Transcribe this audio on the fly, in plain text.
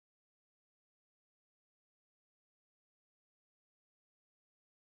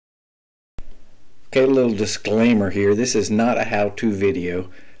Okay, a little disclaimer here. This is not a how-to video.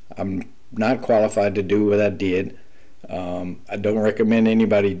 I'm not qualified to do what I did. I don't recommend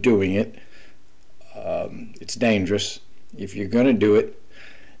anybody doing it. It's dangerous. If you're going to do it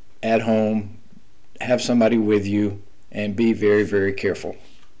at home, have somebody with you and be very, very careful,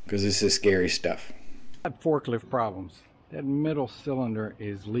 because this is scary stuff. I have forklift problems. That middle cylinder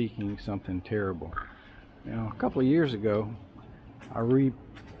is leaking something terrible. Now, a couple of years ago, I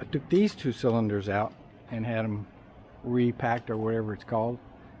took these two cylinders out and had them repacked, or whatever it's called,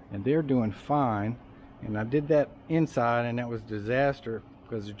 and they're doing fine. And I did that inside, and that was a disaster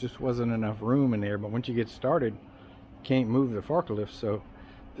because there just wasn't enough room in there. But once you get started, you can't move the forklift. So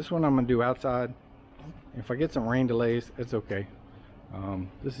this one I'm going to do outside. If I get some rain delays, it's okay.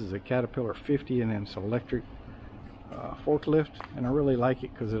 This is a Caterpillar 50, and then it's electric forklift, and I really like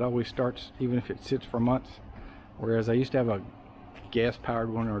it because it always starts even if it sits for months, whereas I used to have a gas powered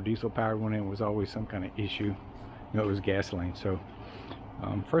one or a diesel powered one and it was always some kind of issue. You know, it was gasoline. So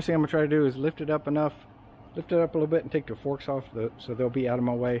first thing I'm gonna try to do is lift it up a little bit and take the forks off so they'll be out of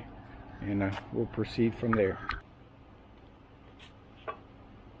my way, and we'll proceed from there.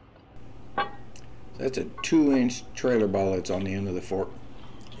 That's a 2-inch trailer ball that's on the end of the fork.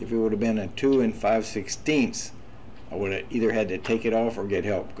 If it would have been a 2 5/16, I would have either had to take it off or get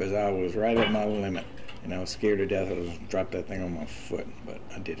help, because I was right at my limit and I was scared to death I was going to drop that thing on my foot, but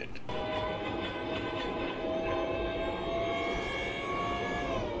I didn't.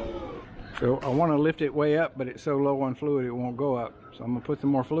 So I want to lift it way up, but it's so low on fluid it won't go up. So I'm going to put some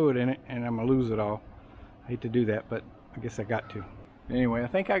more fluid in it and I'm going to lose it all. I hate to do that, but I guess I got to. Anyway, I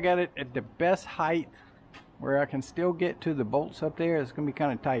think I got it at the best height where I can still get to the bolts up there. It's going to be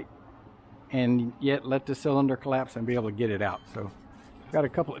kind of tight, and yet let the cylinder collapse and be able to get it out. So I've got a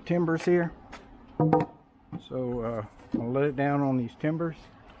couple of timbers here. So I'll let it down on these timbers.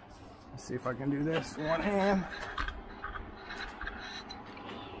 Let's see if I can do this with one hand.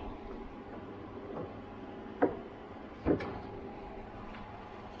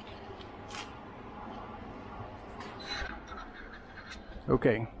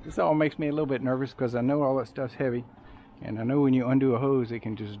 Okay, this all makes me a little bit nervous because I know all that stuff's heavy, and I know when you undo a hose it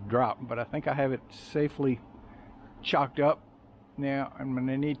can just drop, but I think I have it safely chalked up. Now I'm going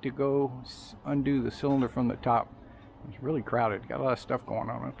to need to go undo the cylinder from the top. It's really crowded, got a lot of stuff going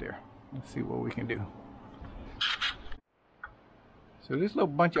on up there. Let's see what we can do. So this little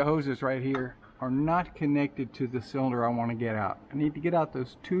bunch of hoses right here are not connected to the cylinder I want to get out. I need to get out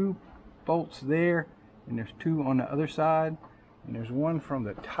those 2 bolts there, and there's 2 on the other side, and there's 1 from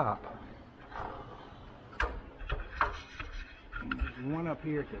the top. And there's 1 up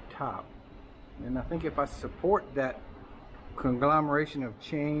here at the top. And I think if I support that conglomeration of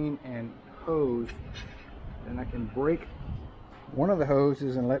chain and hose, then I can break one of the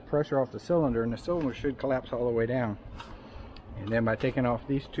hoses and let pressure off the cylinder, and the cylinder should collapse all the way down. And then by taking off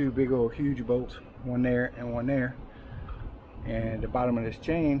these 2 big old huge bolts, 1 there and 1 there, and the bottom of this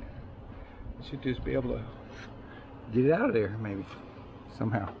chain, I should just be able to get it out of there, maybe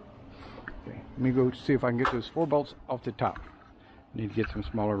somehow. Okay, let me go see if I can get those 4 bolts off the top. I need to get some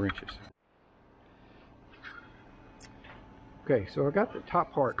smaller wrenches. Okay, so I got the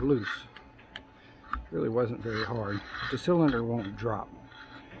top part loose. It really wasn't very hard. The cylinder won't drop.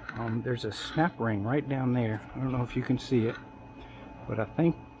 There's a snap ring right down there. I don't know if you can see it, but I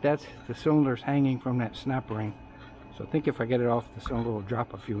think that's the cylinder's hanging from that snap ring. So I think if I get it off, the cylinder will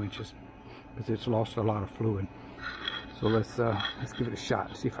drop a few inches because it's lost a lot of fluid. So let's give it a shot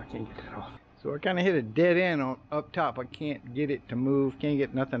and see if I can get that off. So I kind of hit a dead end on up top. I can't get it to move, can't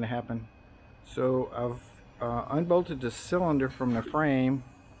get nothing to happen. So I've unbolted the cylinder from the frame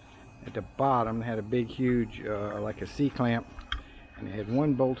at the bottom. It had a big huge like a C-clamp, and it had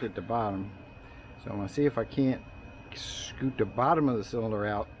 1 bolt at the bottom. So I'm going to see if I can't scoot the bottom of the cylinder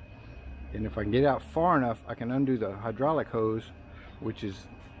out, and if I can get out far enough I can undo the hydraulic hose, which is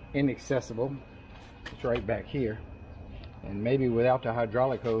inaccessible. It's right back here, and maybe without the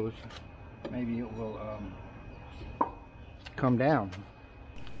hydraulic hose maybe it will come down.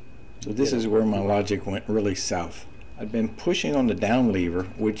 So this is where my logic went really south. I'd been pushing on the down lever,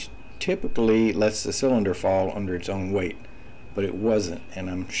 which typically lets the cylinder fall under its own weight, but it wasn't, and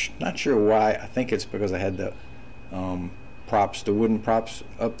I'm not sure why. I think it's because I had the props, the wooden props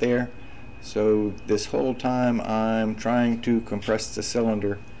up there. So this whole time I'm trying to compress the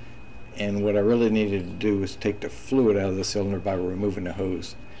cylinder, and what I really needed to do was take the fluid out of the cylinder by removing the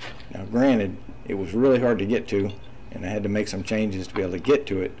hose. Now granted, it was really hard to get to, and I had to make some changes to be able to get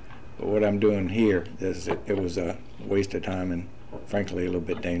to it, but what I'm doing here is it was a waste of time and frankly a little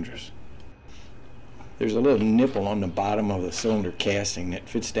bit dangerous. there's a little nipple on the bottom of the cylinder casting that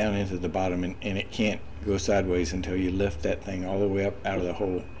fits down into the bottom, and it can't go sideways until you lift that thing all the way up out of the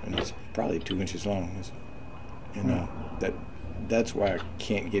hole, and it's probably 2 inches long. And that's why I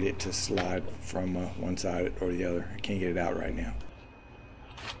can't get it to slide from one side or the other. I can't get it out right now.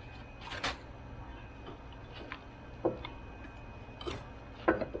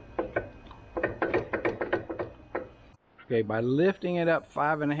 Okay, by lifting it up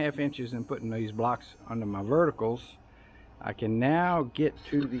 5.5 inches and putting these blocks under my verticals, I can now get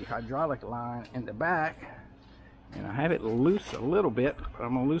to the hydraulic line in the back, and I have it loose a little bit, but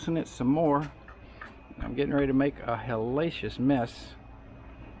I'm gonna loosen it some more. I'm getting ready to make a hellacious mess.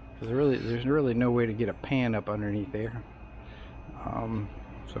 There's really no way to get a pan up underneath there.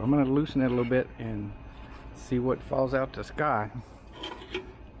 So I'm gonna loosen it a little bit and see what falls out the sky.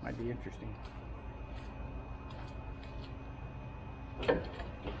 Might be interesting.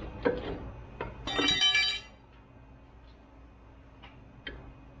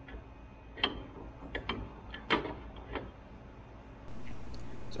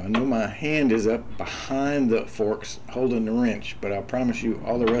 So I know my hand is up behind the forks holding the wrench, but I promise you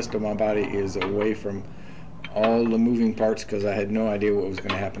all the rest of my body is away from all the moving parts because I had no idea what was going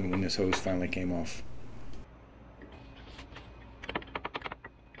to happen when this hose finally came off.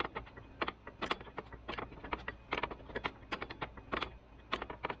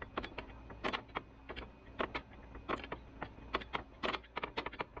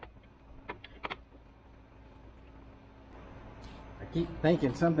 I keep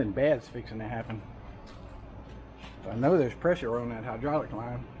thinking something bad's fixing to happen. I know there's pressure on that hydraulic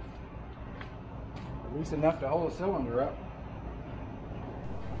line, at least enough to hold the cylinder up.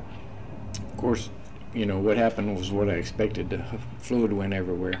 Of course, you know, what happened was what I expected. The fluid went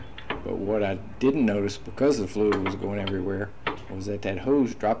everywhere. But what I didn't notice, because the fluid was going everywhere, was that that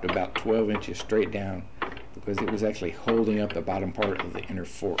hose dropped about 12 inches straight down because it was actually holding up the bottom part of the inner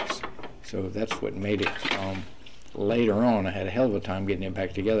forks. So that's what made it. Later on, I had a hell of a time getting it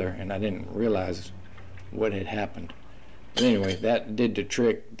back together, and I didn't realize what had happened. But anyway, that did the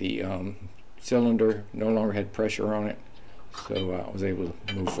trick. The cylinder no longer had pressure on it, so I was able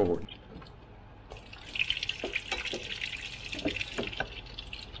to move forward.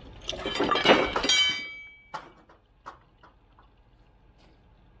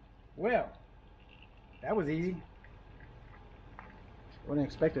 Well, that was easy. Wasn't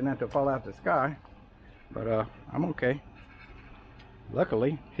expecting that to fall out the sky, but I'm okay.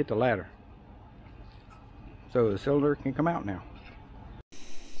 Luckily, hit the ladder, so the cylinder can come out now.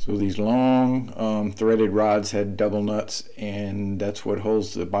 So these long threaded rods had double nuts, and that's what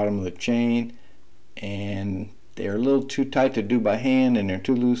holds the bottom of the chain, and they're a little too tight to do by hand, and they're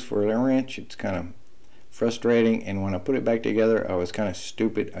too loose for a wrench. It's kind of frustrating, and when I put it back together, I was kind of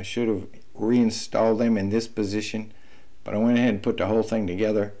stupid. I should have reinstalled them in this position, but I went ahead and put the whole thing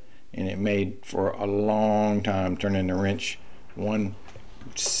together, and it made for a long time turning the wrench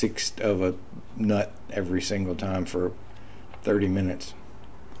 1/6 of a nut every single time for 30 minutes.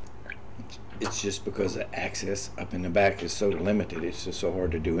 It's just because the access up in the back is so limited. It's just so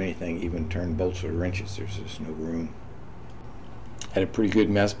hard to do anything, even turn bolts or wrenches. There's just no room. Had a pretty good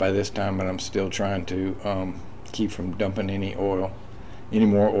mess by this time, but I'm still trying to keep from dumping any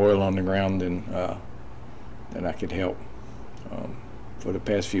more oil on the ground than I could help. For the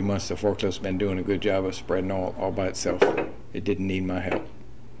past few months, the forklift's been doing a good job of spreading oil all by itself. It didn't need my help.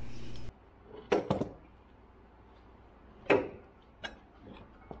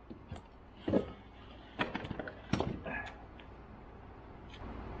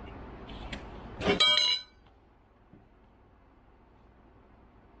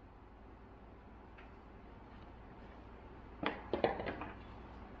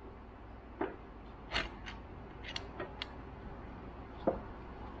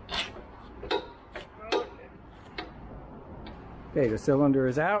 Okay, the cylinder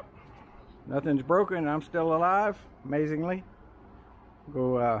is out. Nothing's broken. I'm still alive, amazingly.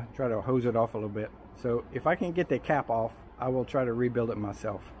 Go try to hose it off a little bit. So if I can get the cap off, I will try to rebuild it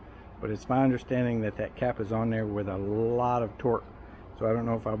myself. But it's my understanding that that cap is on there with a lot of torque. So I don't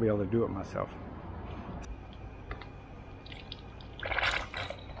know if I'll be able to do it myself.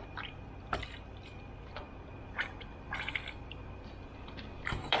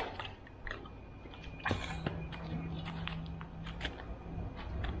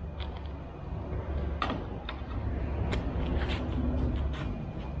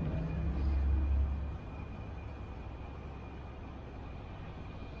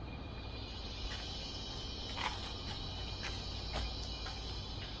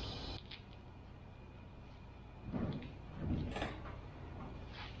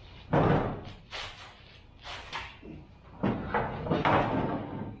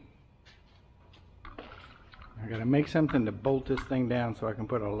 make something to bolt this thing down so I can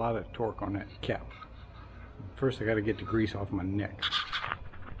put a lot of torque on that cap. First I got to get the grease off my neck.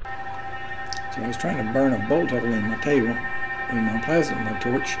 So I was trying to burn a bolt hole in my table with my plasma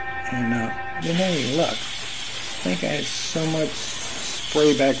torch, and I didn't have any luck. I think I had so much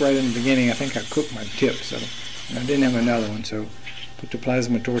spray back right in the beginning, I think I cooked my tip, so and I didn't have another one, so put the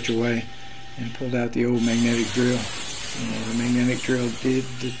plasma torch away and pulled out the old magnetic drill. The magnetic drill did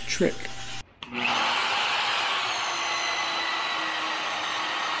the trick.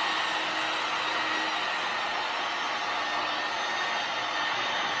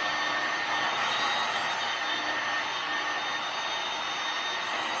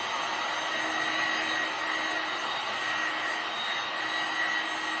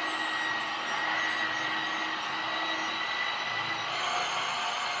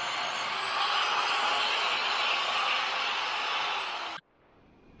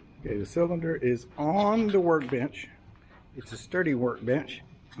 Okay, the cylinder is on the workbench. It's a sturdy workbench,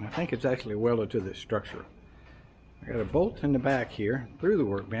 and I think it's actually welded to this structure. I got a bolt in the back here through the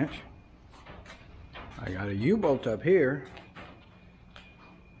workbench. I got a U-bolt up here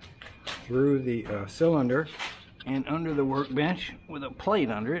through the cylinder and under the workbench with a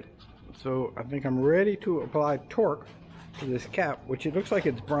plate under it. So I think I'm ready to apply torque to this cap, which it looks like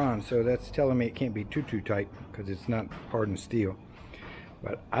it's bronze, so that's telling me it can't be too tight because it's not hardened steel.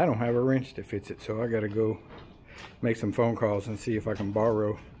 But I don't have a wrench that fits it, so I gotta go make some phone calls and see if I can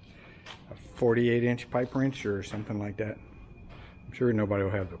borrow a 48-inch pipe wrench or something like that. I'm sure nobody will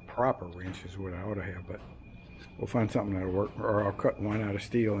have the proper wrench is what I ought to have, but we'll find something that'll work, or I'll cut one out of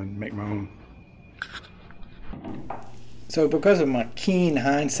steel and make my own. So because of my keen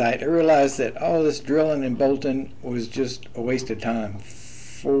hindsight, I realized that all this drilling and bolting was just a waste of time.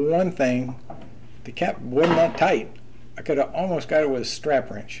 For one thing, the cap wasn't that tight. I could have almost got it with a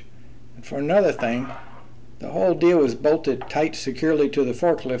strap wrench. And for another thing, the whole deal was bolted tight securely to the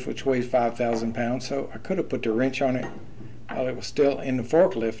forklift, which weighs 5,000 pounds, so I could have put the wrench on it while it was still in the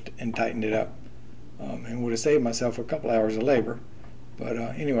forklift and tightened it up, and would have saved myself a couple hours of labor. But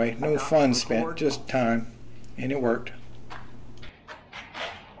anyway, no fun spent, just time, and it worked.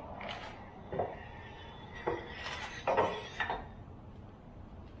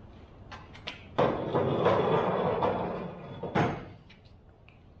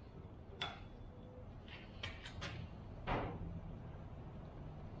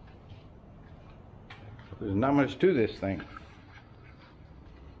 There's not much to this thing.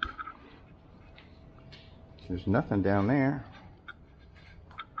 There's nothing down there.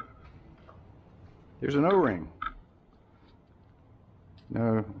 There's an O-ring.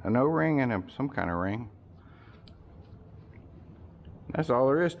 No, an O-ring and some kind of ring. That's all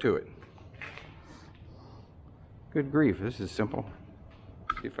there is to it. Good grief, this is simple.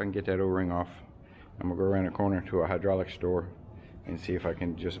 See if I can get that O-ring off. I'm gonna go around the corner to a hydraulic store and see if I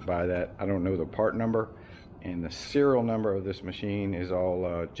can just buy that. I don't know the part number, and the serial number of this machine is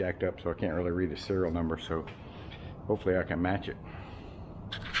all jacked up, so I can't really read the serial number, so hopefully I can match it.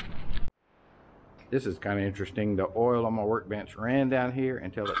 This is kind of interesting. The oil on my workbench ran down here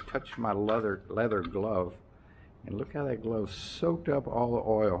until it touched my leather glove, and look how that glove soaked up all the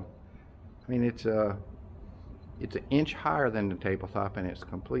oil. I mean, it's an inch higher than the tabletop, and it's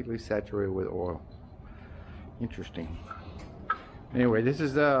completely saturated with oil. Interesting. Anyway, this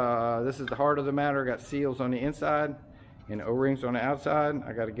is the heart of the matter. Got seals on the inside and O-rings on the outside.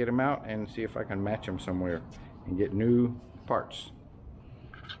 I got to get them out and see if I can match them somewhere and get new parts.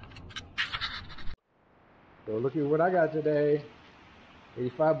 So look at what I got today.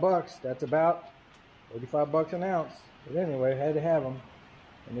 85 bucks. That's about 35 bucks an ounce. But anyway, I had to have them.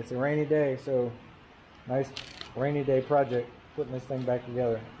 And it's a rainy day, so nice rainy day project putting this thing back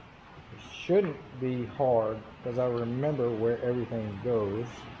together. It shouldn't be hard because I remember where everything goes.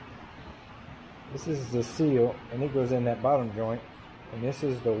 This is the seal, and it goes in that bottom joint, and this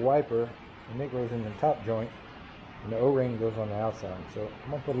is the wiper, and it goes in the top joint, and the O-ring goes on the outside. So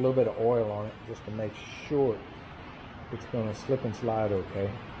I'm gonna put a little bit of oil on it just to make sure it's gonna slip and slide okay.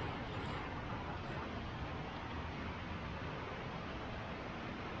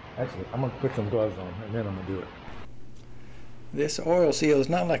 Actually, I'm gonna put some gloves on and then I'm gonna do it. This oil seal is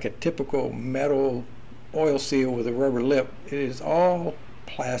not like a typical metal oil seal with a rubber lip. It is all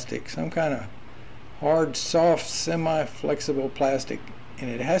plastic, some kind of hard, soft, semi-flexible plastic, and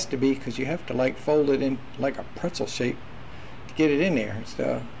it has to be because you have to like fold it in like a pretzel shape to get it in there.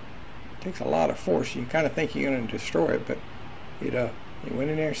 It takes a lot of force. You kind of think you're going to destroy it, but it went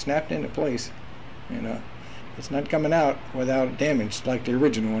in there and snapped into place, and it's not coming out without damage like the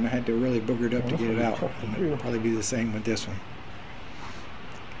original one. I had to really booger it up to get it out, and it'll probably be the same with this one.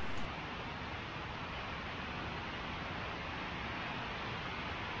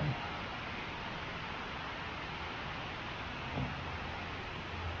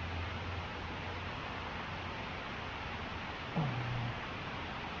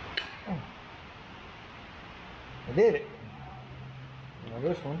 I did it. Now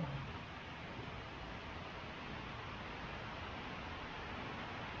this one.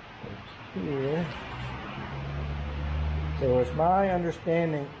 Here. So it's my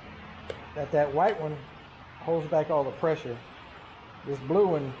understanding that that white one holds back all the pressure. This blue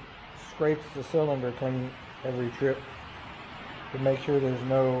one scrapes the cylinder clean every trip to make sure there's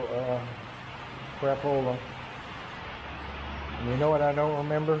no crapola. And you know what I don't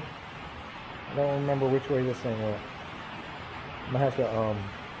remember? I don't remember which way this thing went. I'm gonna have to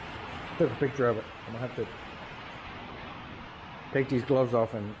take a picture of it. I'm gonna have to take these gloves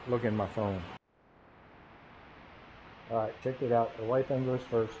off and look in my phone. Alright, check it out. The white thing goes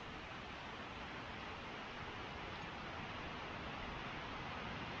first.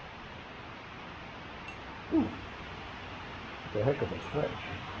 Ooh. It's a heck of a stretch.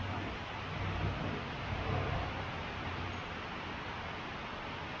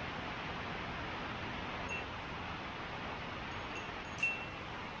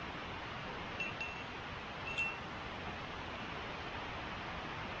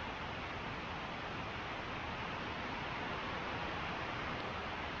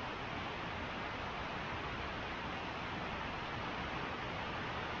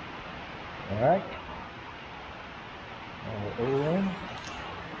 All right. O-ring.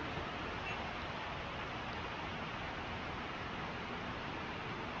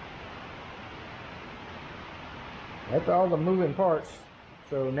 That's all the moving parts.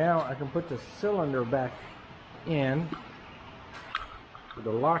 So now I can put the cylinder back in with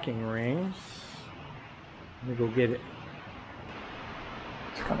the locking rings. Let me go get it.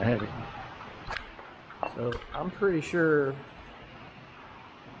 It's kind of heavy. So I'm pretty sure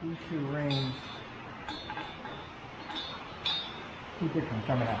these two rings keep it from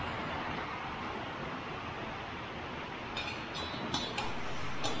coming out.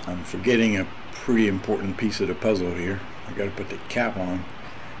 I'm forgetting a pretty important piece of the puzzle here. I got to put the cap on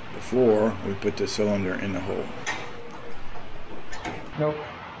before we put the cylinder in the hole. Nope.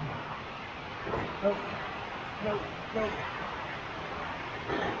 Nope. Nope. Nope.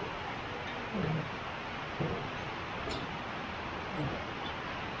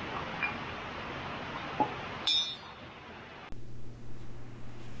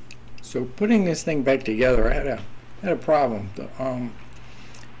 So putting this thing back together, I had a problem.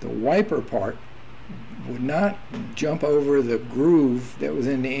 The wiper part would not jump over the groove that was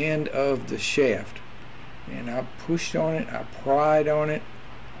in the end of the shaft. And I pushed on it, I pried on it,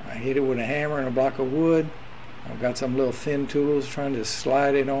 I hit it with a hammer and a block of wood. I've got some little thin tools trying to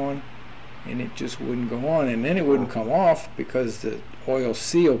slide it on, and it just wouldn't go on. And then it wouldn't come off because the oil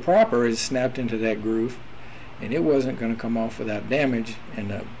seal proper is snapped into that groove, and it wasn't going to come off without damage. And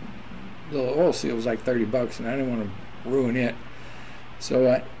the little oil seal was like 30 bucks, and I didn't want to ruin it.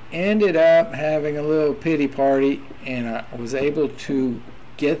 So I ended up having a little pity party, and I was able to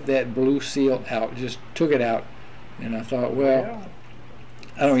get that blue seal out. Just took it out, and I thought, well,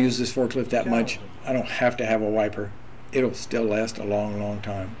 I don't use this forklift that much. I don't have to have a wiper. It'll still last a long, long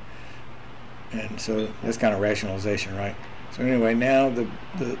time. And so that's kind of rationalization, right? So anyway, now the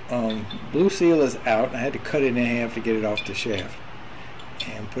blue seal is out. I had to cut it in half to get it off the shaft.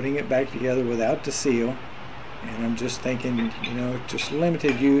 And putting it back together without the seal, and I'm just thinking, you know, just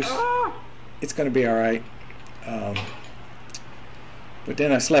limited use, it's going to be all right. But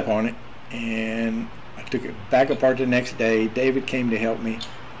then I slept on it, and I took it back apart the next day. David came to help me,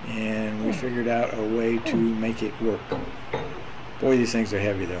 and we figured out a way to make it work. Boy, these things are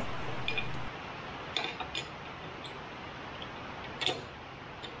heavy, though.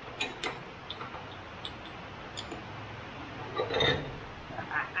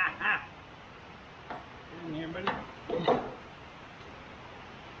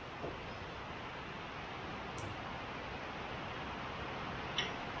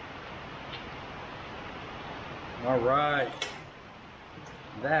 All right,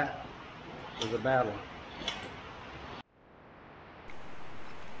 that was a battle.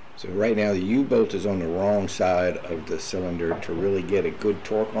 So right now the U-bolt is on the wrong side of the cylinder to really get a good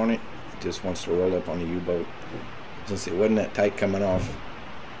torque on it. It just wants to roll up on the U-bolt. Since it wasn't that tight coming off,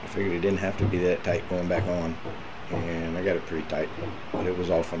 I figured it didn't have to be that tight going back on. And I got it pretty tight, but it was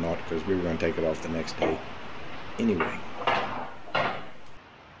all for naught because we were going to take it off the next day anyway.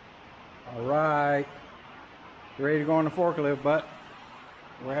 All right. Ready to go on the forklift, but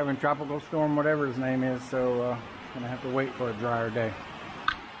we're having tropical storm, whatever his name is, so gonna have to wait for a drier day.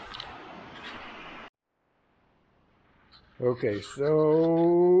 Okay,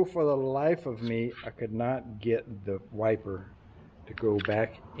 so for the life of me, I could not get the wiper to go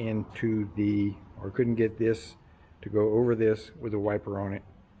back into the, or couldn't get this to go over this with a wiper on it.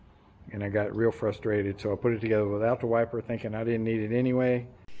 and I got real frustrated, so I put it together without the wiper, thinking I didn't need it anyway.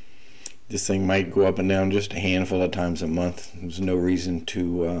 This thing might go up and down just a handful of times a month. There's no reason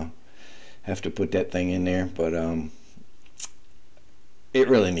to have to put that thing in there, but it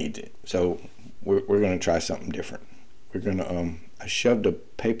really needs it. So we're going to try something different. We're going to I shoved a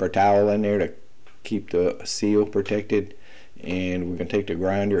paper towel in there to keep the seal protected, and we're going to take the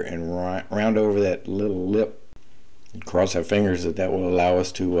grinder and round over that little lip and cross our fingers that will allow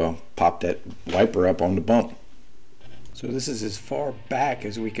us to pop that wiper up on the bump. So this is as far back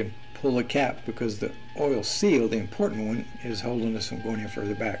as we can pull the cap, because the oil seal, the important one, is holding us from going any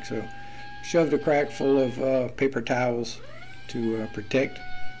further back. So shoved a crack full of paper towels to protect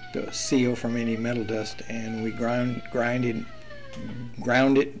the seal from any metal dust, and we ground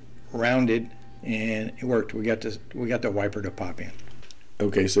it, rounded, and it worked. We got the wiper to pop in.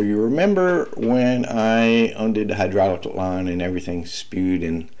 Okay, so you remember when I undid the hydraulic line and everything spewed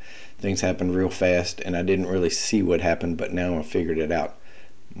and things happened real fast, and I didn't really see what happened, but now I figured it out.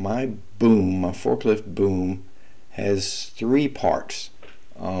 My boom, my forklift boom, has 3 parts.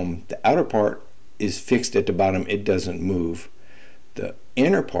 The outer part is fixed at the bottom. It doesn't move. The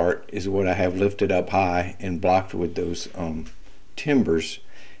inner part is what I have lifted up high and blocked with those timbers.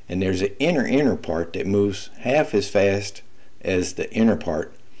 And there's an inner part that moves half as fast as the inner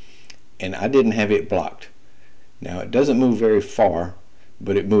part. And I didn't have it blocked. Now, it doesn't move very far,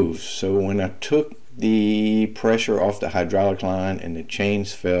 but it moves. So when I took the pressure off the hydraulic line and the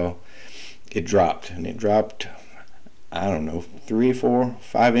chains fell, it dropped. And it dropped, I don't know, 3, 4,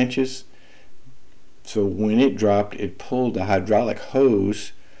 5 inches. So when it dropped, it pulled the hydraulic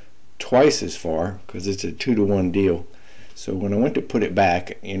hose twice as far, because it's a 2-to-1 deal. So when I went to put it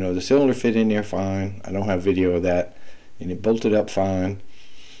back, you know, the cylinder fit in there fine. I don't have video of that. And it bolted up fine.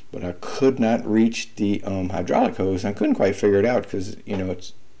 But I could not reach the hydraulic hose. I couldn't quite figure it out, because, you know,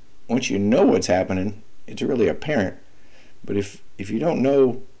 it's once you know what's happening, it's really apparent. But if you don't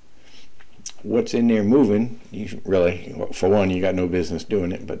know what's in there moving, you really, for one, you got no business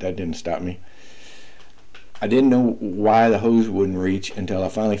doing it. But that didn't stop me. I didn't know why the hose wouldn't reach until I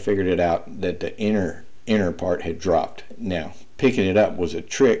finally figured it out, that the inner part had dropped. Now, picking it up was a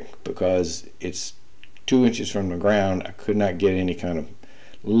trick, because it's 2 inches from the ground. I could not get any kind of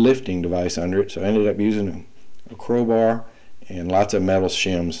lifting device under it, so I ended up using a crowbar and lots of metal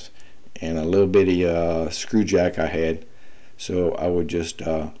shims and a little bitty screw jack I had. So I would just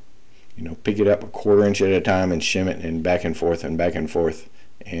you know, pick it up a 1/4 inch at a time and shim it, and back and forth,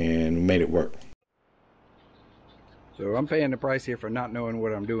 and made it work. So I'm paying the price here for not knowing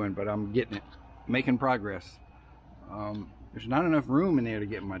what I'm doing, but I'm getting it, making progress. There's not enough room in there to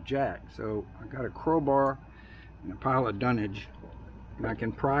get my jack, so I got a crowbar and a pile of dunnage, and I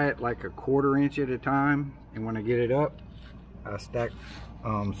can pry it like a 1/4 inch at a time. And when I get it up, I stack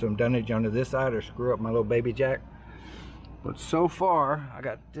some dunnage onto this side, or screw up my little baby jack. But so far I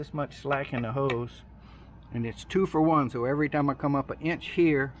got this much slack in the hose, and it's 2 for 1. So every time I come up an inch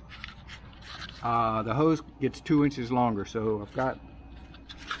here, the hose gets 2 inches longer. So I've got,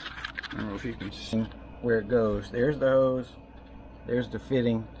 I don't know if you can see where it goes. There's the hose, there's the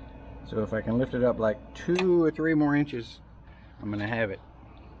fitting. So if I can lift it up like 2 or 3 more inches, I'm gonna have it.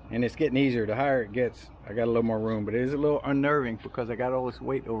 And it's getting easier. The higher it gets, I got a little more room, but it is a little unnerving because I got all this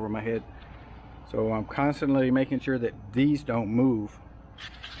weight over my head. So I'm constantly making sure that these don't move,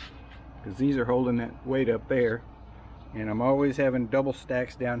 because these are holding that weight up there. And I'm always having double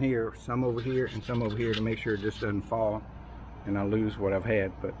stacks down here, some over here and some over here, to make sure it just doesn't fall and I lose what I've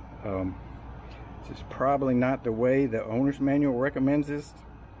had. But this is probably not the way the owner's manual recommends this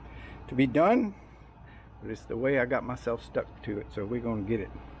to be done, but it's the way I got myself stuck to it, so we're gonna get it.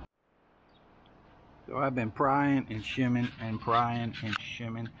 So I've been prying and shimming and prying and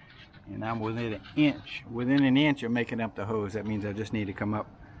shimming, and I'm within an inch of making up the hose. That means I just need to come up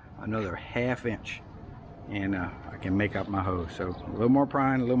another 1/2 inch, and I can make up my hose. So a little more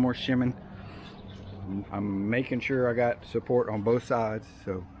prying, a little more shimming. I'm making sure I got support on both sides,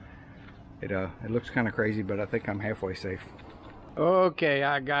 so it looks kind of crazy, but I think I'm halfway safe. Okay,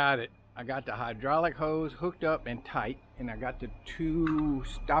 I got it. I got the hydraulic hose hooked up and tight, and I got the 2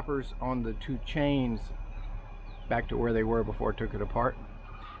 stoppers on the 2 chains back to where they were before I took it apart.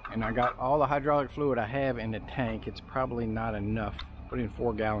 And I got all the hydraulic fluid I have in the tank. It's probably not enough. Put in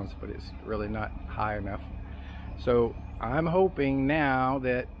 4 gallons, but it's really not high enough. So I'm hoping now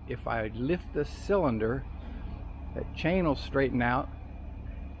that if I lift the cylinder, that chain will straighten out,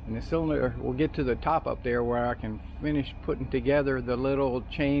 and the cylinder will get to the top up there where I can finish putting together the little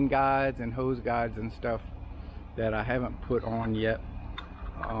chain guides and hose guides and stuff that I haven't put on yet.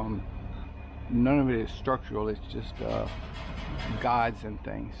 none of it is structural. It's just guides and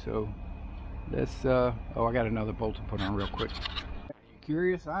things. So let's oh, I got another bolt to put on real quick.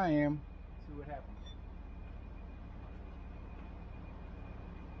 Curious I am. See what happens.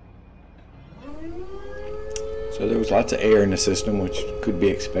 So there was lots of air in the system, which could be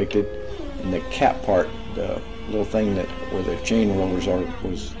expected. And the cap part, the little thing that where the chain rollers are,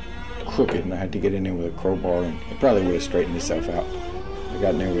 was crooked, and I had to get in there with a crowbar, and it probably would have straightened itself out. I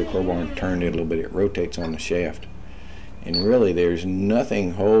got in there with a crowbar and turned it a little bit. It rotates on the shaft, and really there's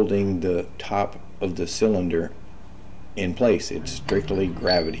nothing holding the top of the cylinder in place. It's strictly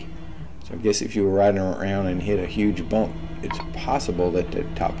gravity. So I guess if you were riding around and hit a huge bump, it's possible that the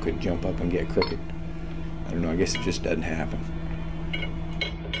top could jump up and get crooked. I don't know, I guess it just doesn't happen.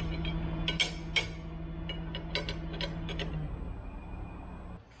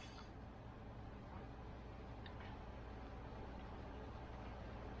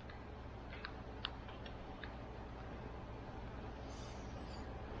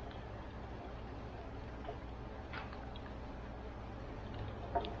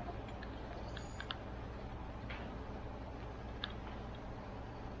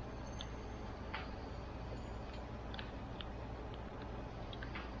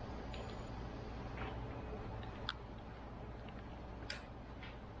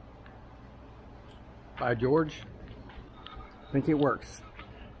 By George, I think it works.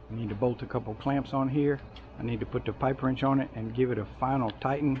 I need to bolt a couple clamps on here. I need to put the pipe wrench on it and give it a final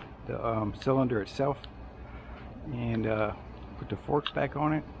tighten, the cylinder itself, and put the forks back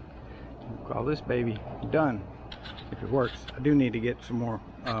on it. Call this baby done, if it works. I do need to get some more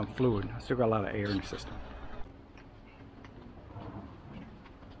fluid. I still got a lot of air in the system.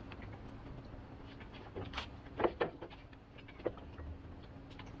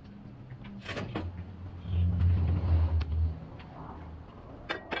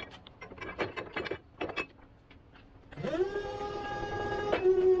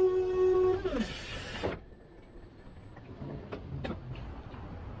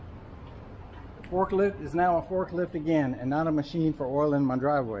 Forklift is now a forklift again, and not a machine for oil in my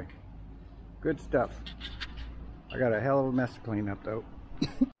driveway. Good stuff. I got a hell of a mess to clean up though.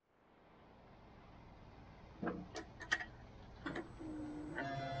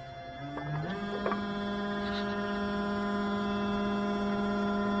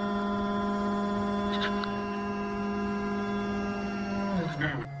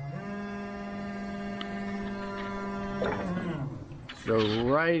 So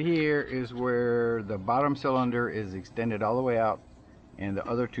right here is where the bottom cylinder is extended all the way out and the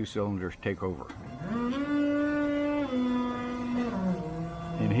other two cylinders take over.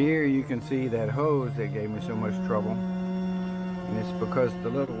 And here you can see that hose that gave me so much trouble. And it's because the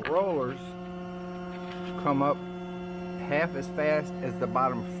little rollers come up half as fast as the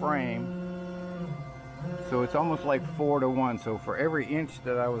bottom frame. So it's almost like 4 to 1. So for every inch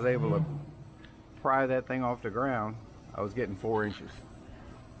that I was able to pry that thing off the ground, I was getting 4 inches.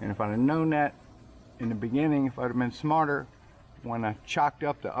 And if I'd have known that in the beginning, if I'd have been smarter, when I chalked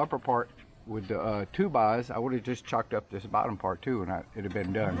up the upper part with the 2x, I would have just chalked up this bottom part too, and it'd have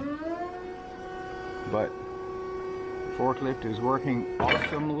been done. But the forklift is working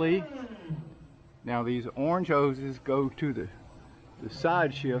awesomely. Now these orange hoses go to the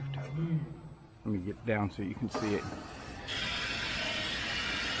side shift. Let me get down so you can see it.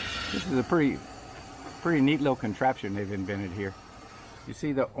 This is a pretty neat little contraption they've invented here. You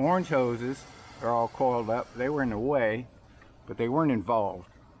see the orange hoses are all coiled up. They were in the way, but they weren't involved.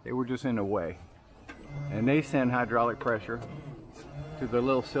 They were just in the way. And they send hydraulic pressure to the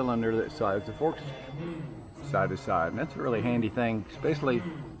little cylinder that slides the forks side to side. And that's a really handy thing, especially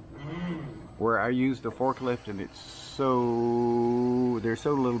where I use the forklift and there's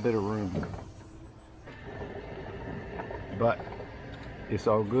so little bit of room. But it's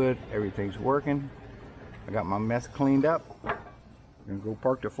all good, everything's working. I got my mess cleaned up. I'm gonna go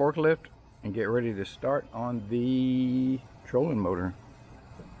park the forklift and get ready to start on the trolling motor.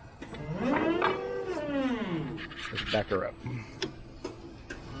 Let's back her up.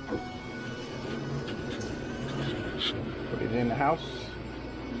 Put it in the house.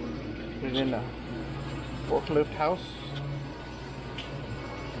 Put it in the forklift house.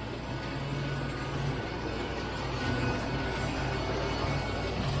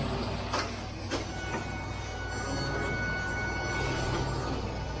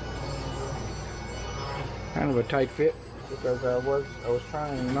 Kind of a tight fit because I was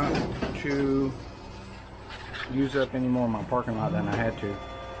trying not to use up any more of my parking lot than I had to.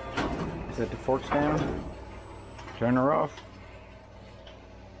 Set the forks down, turn her off.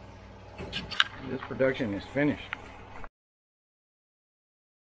 This production is finished.